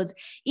his words,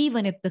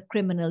 even if the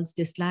criminals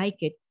dislike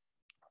it.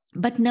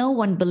 But no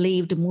one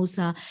believed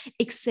Musa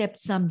except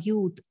some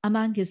youth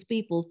among his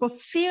people for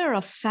fear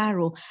of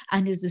Pharaoh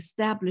and his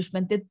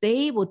establishment, that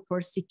they would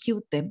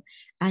persecute them.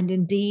 And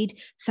indeed,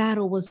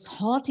 Pharaoh was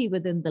haughty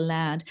within the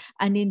land,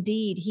 and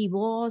indeed he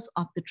was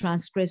of the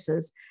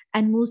transgressors.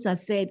 And Musa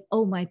said,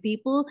 O my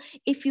people,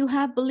 if you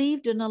have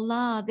believed in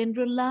Allah, then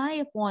rely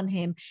upon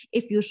him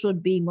if you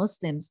should be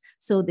Muslims.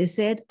 So they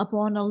said,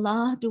 upon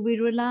Allah do we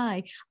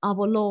rely.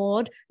 Our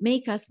Lord,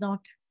 make us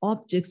not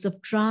objects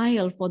of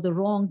trial for the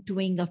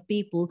wrongdoing of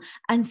people,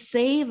 and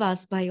save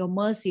us by your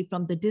mercy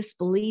from the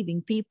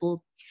disbelieving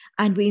people.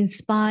 And we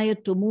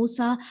inspired to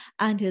Musa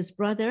and his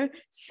brother,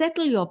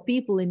 settle your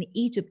people in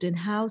Egypt in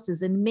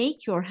houses, and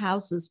make your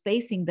houses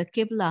facing the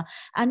Qibla,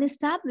 and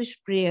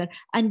establish prayer,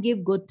 and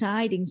give good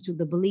tidings to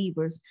the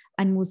believers.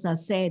 And Musa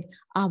said,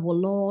 our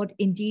Lord,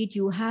 indeed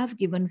you have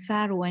given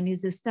Pharaoh and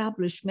his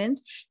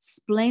establishments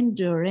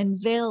splendor and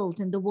wealth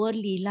in the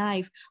worldly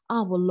life,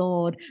 our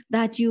Lord,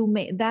 that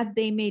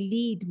they may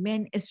lead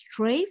men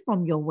astray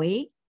from your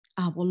way.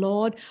 Our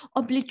Lord,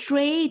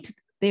 obliterate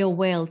their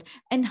wealth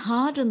and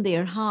harden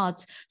their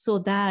hearts, so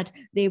that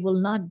they will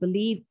not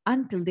believe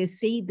until they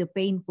see the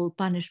painful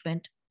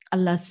punishment.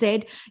 Allah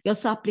said, your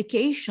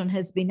supplication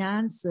has been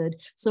answered,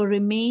 so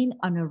remain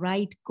on a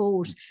right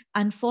course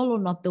and follow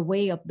not the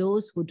way of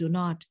those who do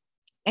not.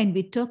 And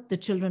we took the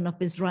children of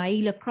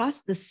Israel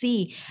across the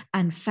sea,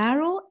 and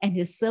Pharaoh and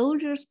his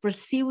soldiers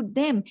pursued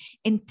them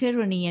in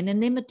tyranny and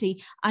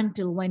enmity,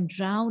 until when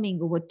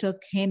drowning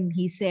overtook him,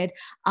 he said,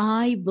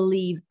 I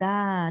believe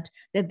that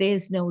there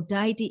is no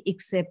deity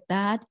except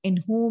that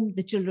in whom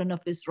the children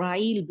of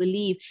Israel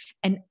believe,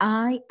 and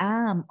I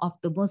am of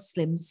the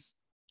Muslims.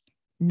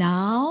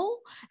 Now,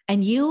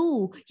 and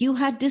you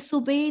had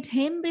disobeyed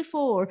him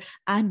before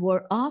and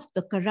were of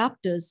the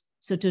corrupters.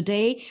 So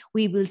today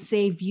we will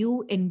save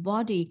you in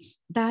body,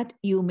 that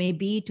you may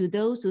be to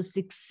those who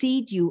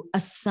succeed you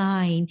a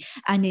sign.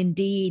 And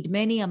indeed,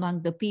 many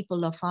among the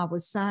people of our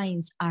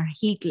signs are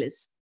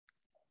heedless.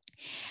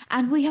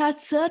 And we had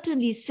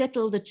certainly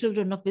settled the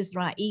children of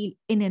Israel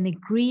in an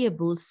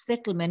agreeable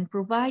settlement,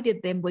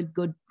 provided them with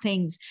good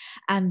things,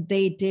 and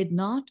they did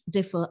not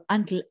differ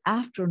until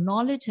after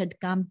knowledge had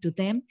come to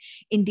them.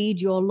 Indeed,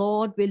 your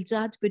Lord will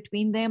judge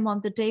between them on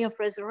the day of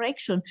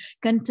resurrection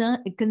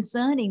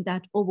concerning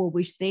that over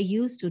which they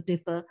used to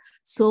differ.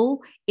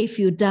 So if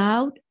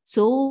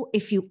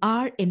you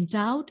are in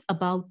doubt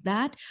about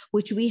that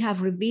which we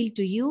have revealed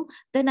to you,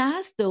 then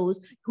ask those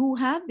who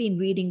have been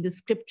reading the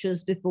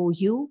scriptures before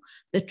you.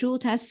 The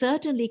truth has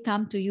certainly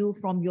come to you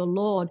from your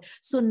Lord.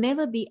 So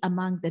never be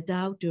among the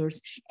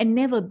doubters, and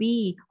never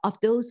be of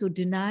those who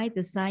deny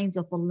the signs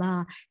of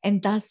Allah,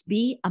 and thus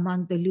be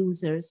among the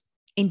losers.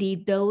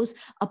 Indeed, those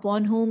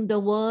upon whom the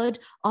word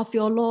of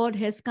your Lord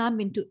has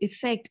come into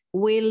effect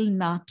will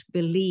not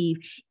believe,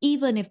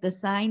 even if the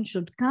sign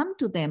should come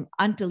to them,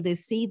 until they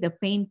see the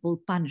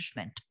painful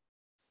punishment.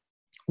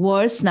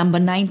 Verse number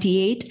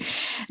 98,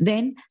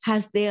 then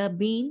has there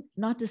been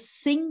not a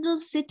single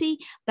city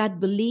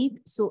that believed,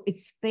 so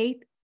its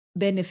faith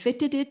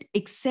benefited it,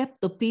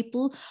 except the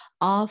people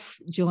of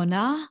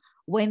Jonah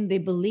when they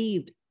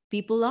believed.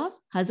 People of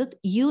Hazrat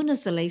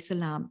Younus alayhi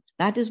salam.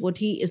 That is what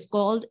he is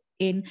called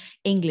in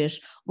English.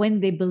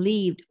 When they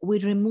believed, we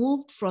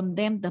removed from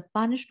them the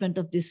punishment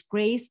of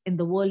disgrace in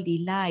the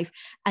worldly life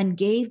and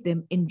gave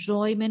them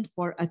enjoyment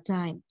for a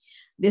time.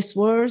 This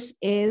verse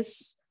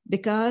is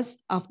because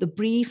of the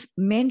brief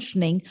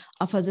mentioning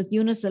of Hazrat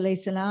Younus alayhi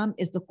salam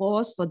is the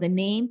cause for the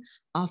name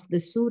of the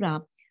surah.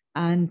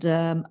 And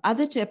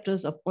other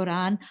chapters of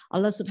Quran,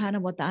 Allah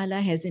subhanahu wa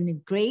ta'ala has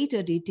in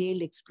greater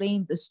detail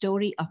explained the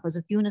story of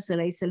Hazrat Younus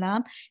alayhi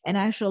salam, and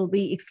I shall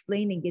be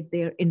explaining it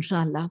there,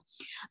 inshallah.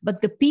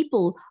 But the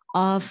people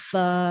of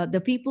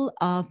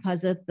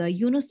Hazrat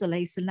Younus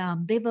alayhi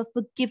salam, they were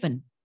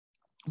forgiven.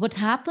 What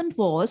happened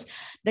was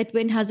that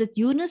when Hazrat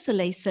Younus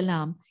alayhi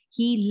salam,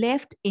 he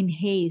left in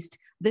haste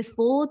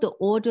before the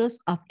orders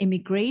of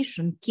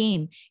immigration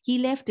came. He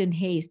left in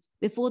haste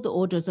before the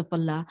orders of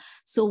Allah.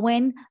 So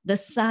when the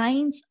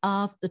signs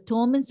of the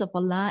torments of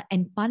Allah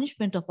and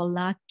punishment of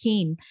Allah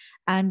came,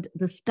 and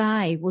the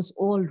sky was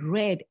all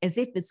red as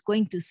if it's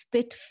going to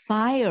spit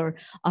fire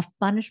of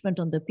punishment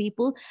on the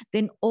people,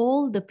 then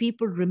all the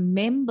people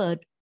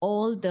remembered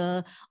all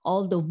the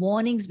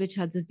warnings which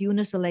Hazrat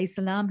Younus alayhi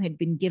salam had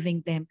been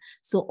giving them.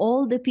 So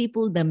all the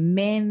people, the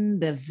men,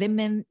 the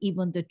women,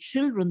 even the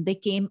children, they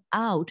came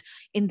out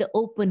in the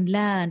open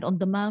land on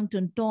the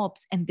mountain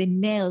tops, and they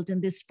knelt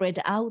and they spread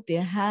out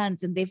their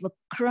hands, and they were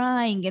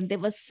crying and they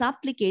were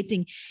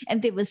supplicating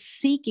and they were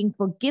seeking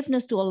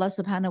forgiveness to Allah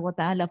subhanahu wa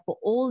ta'ala for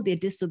all their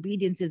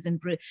disobediences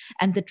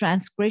and the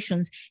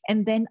transgressions.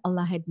 And then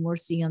Allah had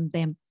mercy on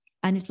them.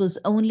 And it was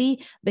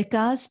only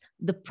because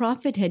the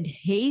Prophet had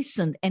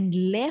hastened and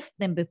left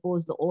them before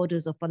the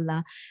orders of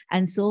Allah.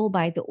 And so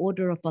by the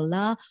order of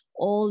Allah,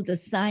 all the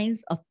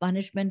signs of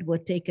punishment were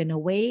taken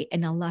away,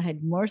 and Allah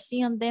had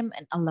mercy on them,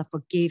 and Allah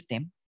forgave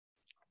them.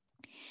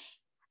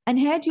 And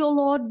had your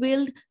Lord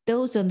willed,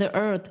 those on the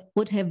earth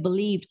would have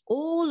believed,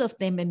 all of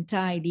them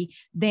entirely.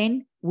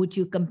 Then would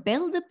you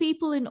compel the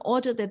people in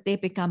order that they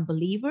become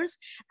believers?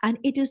 And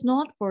it is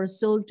not for a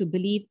soul to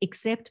believe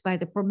except by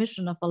the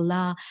permission of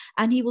Allah.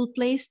 And He will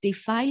place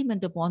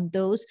defilement upon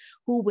those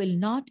who will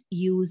not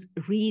use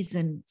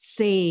reason.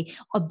 Say,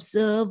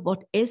 observe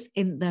what is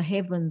in the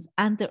heavens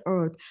and the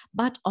earth,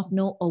 but of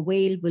no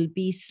avail will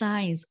be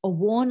signs or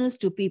warners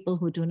to people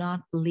who do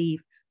not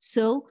believe.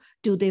 So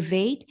do they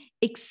wait,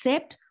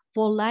 except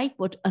for like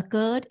what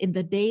occurred in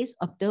the days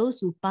of those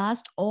who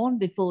passed on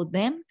before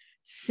them?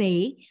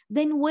 Say,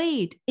 then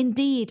wait.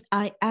 Indeed,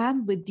 I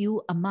am with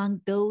you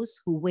among those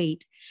who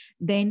wait.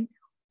 Then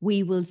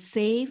we will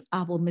save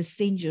our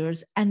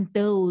messengers and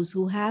those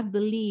who have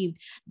believed.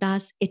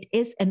 Thus, it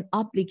is an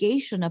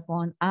obligation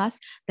upon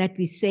us that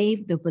we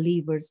save the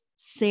believers.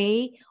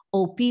 Say,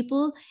 O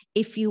people,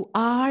 if you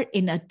are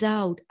in a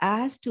doubt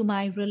as to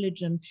my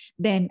religion,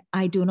 then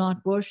I do not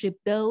worship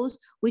those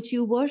which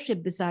you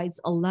worship besides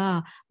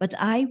Allah, but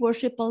I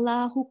worship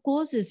Allah who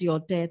causes your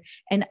death,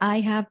 and I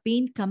have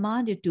been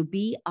commanded to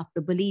be of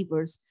the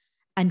believers.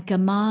 And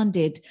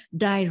commanded,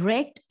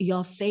 direct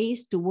your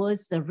face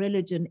towards the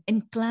religion,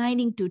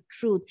 inclining to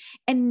truth,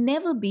 and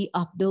never be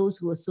of those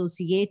who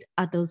associate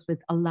others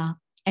with Allah.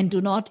 And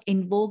do not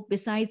invoke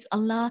besides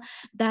Allah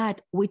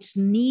that which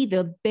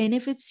neither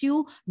benefits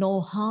you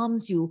nor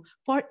harms you.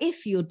 For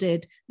if you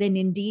did, then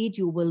indeed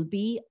you will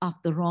be of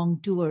the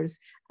wrongdoers.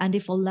 And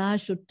if Allah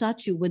should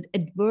touch you with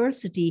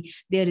adversity,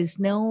 there is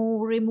no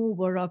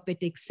remover of it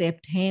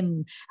except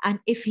Him. And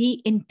if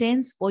He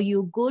intends for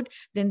you good,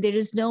 then there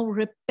is no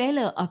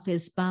repeller of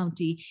His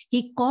bounty.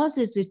 He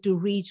causes it to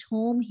reach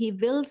whom He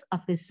wills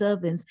of His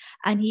servants,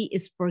 and He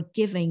is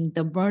forgiving,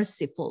 the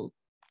merciful.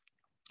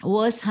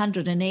 Verse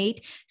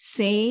 108,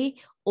 say,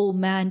 O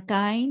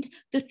mankind,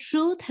 the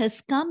truth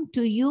has come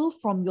to you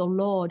from your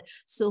Lord.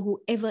 So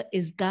whoever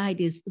is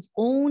guided is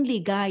only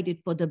guided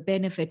for the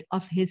benefit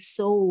of his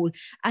soul.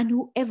 And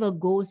whoever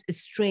goes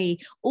astray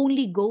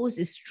only goes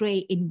astray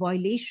in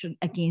violation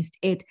against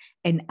it.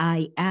 And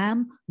I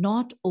am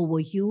not over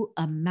you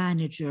a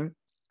manager.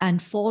 And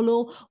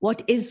follow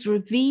what is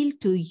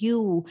revealed to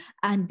you,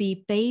 and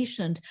be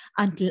patient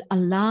until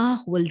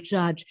Allah will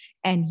judge,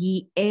 and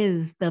He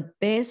is the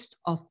best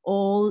of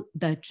all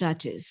the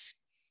judges.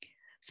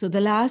 So the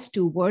last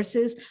two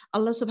verses,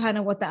 Allah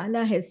subhanahu wa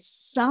ta'ala has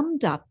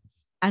summed up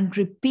and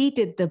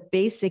repeated the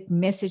basic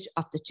message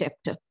of the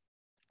chapter.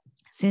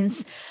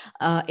 Since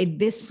in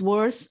this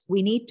verse,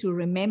 we need to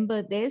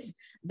remember this,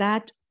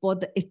 that for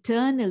the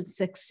eternal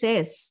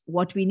success,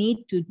 what we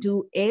need to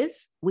do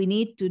is, we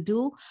need to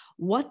do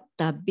what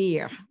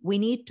tabir. We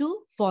need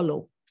to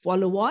follow.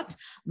 Follow what?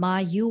 Ma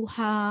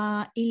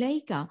yuha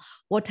ilayka,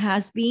 what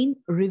has been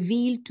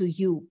revealed to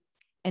you.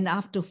 And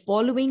after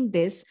following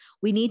this,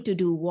 we need to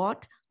do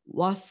what?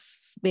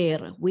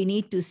 Wasbir. We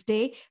need to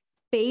stay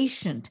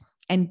patient.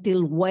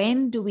 Until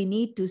when do we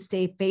need to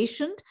stay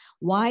patient?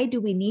 Why do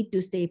we need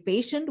to stay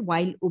patient?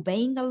 While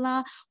obeying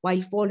Allah,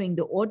 while following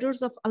the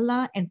orders of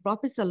Allah and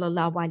Prophet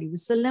Sallallahu Alaihi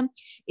Wasallam.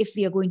 If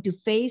we are going to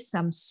face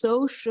some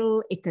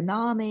social,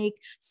 economic,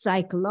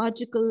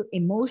 psychological,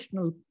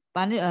 emotional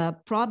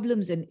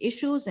problems and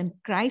issues and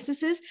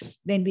crises,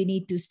 then we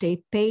need to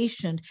stay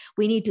patient.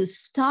 We need to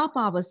stop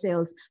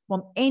ourselves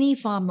from any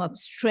form of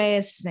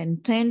stress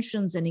and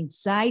tensions and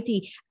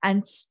anxiety,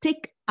 and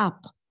stick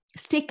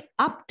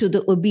up to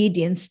the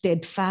obedience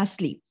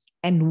steadfastly.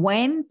 And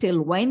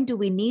till when do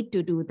we need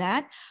to do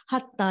that?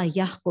 Hatta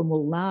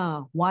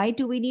yahkumullah. Why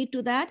do we need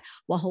to that?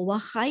 Wa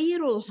huwa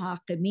khairul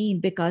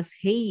hakimin, because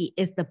He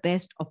is the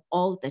best of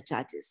all the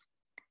judges.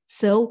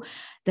 So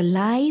the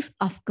life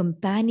of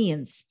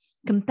companions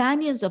of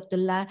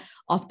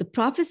the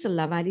Prophet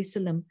Sallallahu Alaihi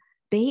Wasallam,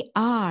 they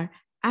are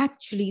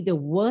actually the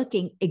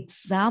working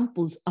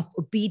examples of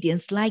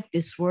obedience, like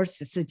this verse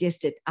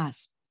suggested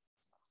us.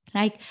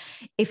 Like,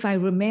 if I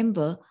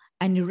remember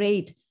and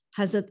narrate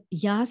Hazrat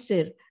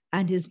Yasir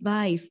and his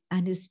wife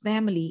and his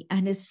family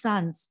and his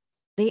sons,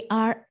 they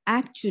are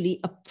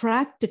actually a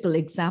practical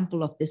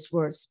example of this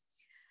verse.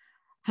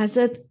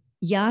 Hazrat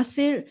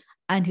Yasir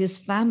and his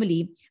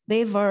family,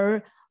 they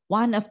were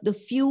one of the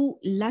few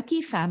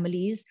lucky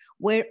families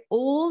where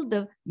all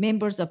the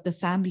members of the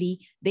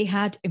family, they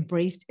had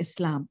embraced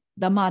Islam.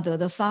 The mother,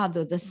 the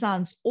father, the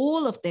sons,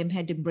 all of them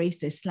had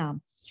embraced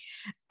Islam.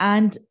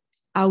 And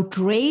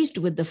Outraged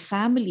with the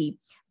family,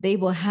 they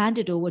were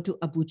handed over to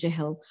Abu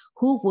Jahl,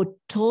 who would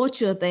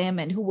torture them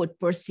and who would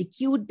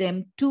persecute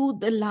them to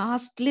the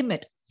last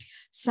limit.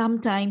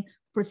 Sometime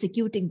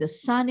persecuting the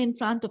son in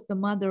front of the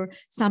mother,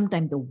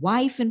 sometime the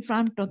wife in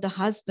front of the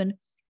husband.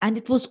 And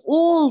it was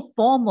all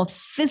form of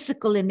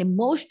physical and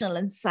emotional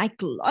and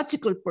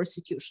psychological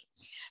persecution.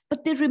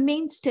 But they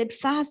remained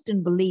steadfast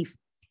in belief,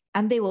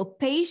 and they were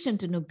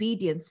patient in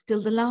obedience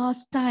till the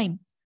last time,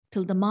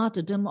 till the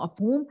martyrdom of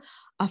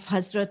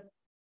Hazrat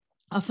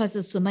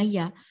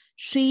Sumayya.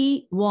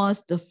 She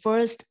was the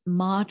first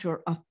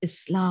martyr of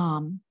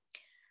Islam.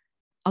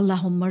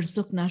 Allahumma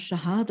arzuqna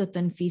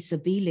shahadatan fi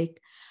sabilik.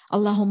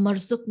 Allahumma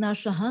arzuqna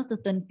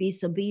shahadatan fi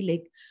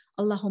sabilik.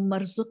 Allahumma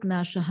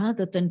arzuqna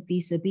shahadatan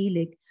fi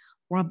sabilik.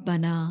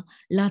 Rabbana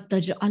la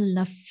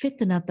taj'alna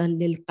fitnatan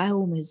lil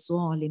qawmi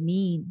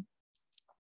zalimin.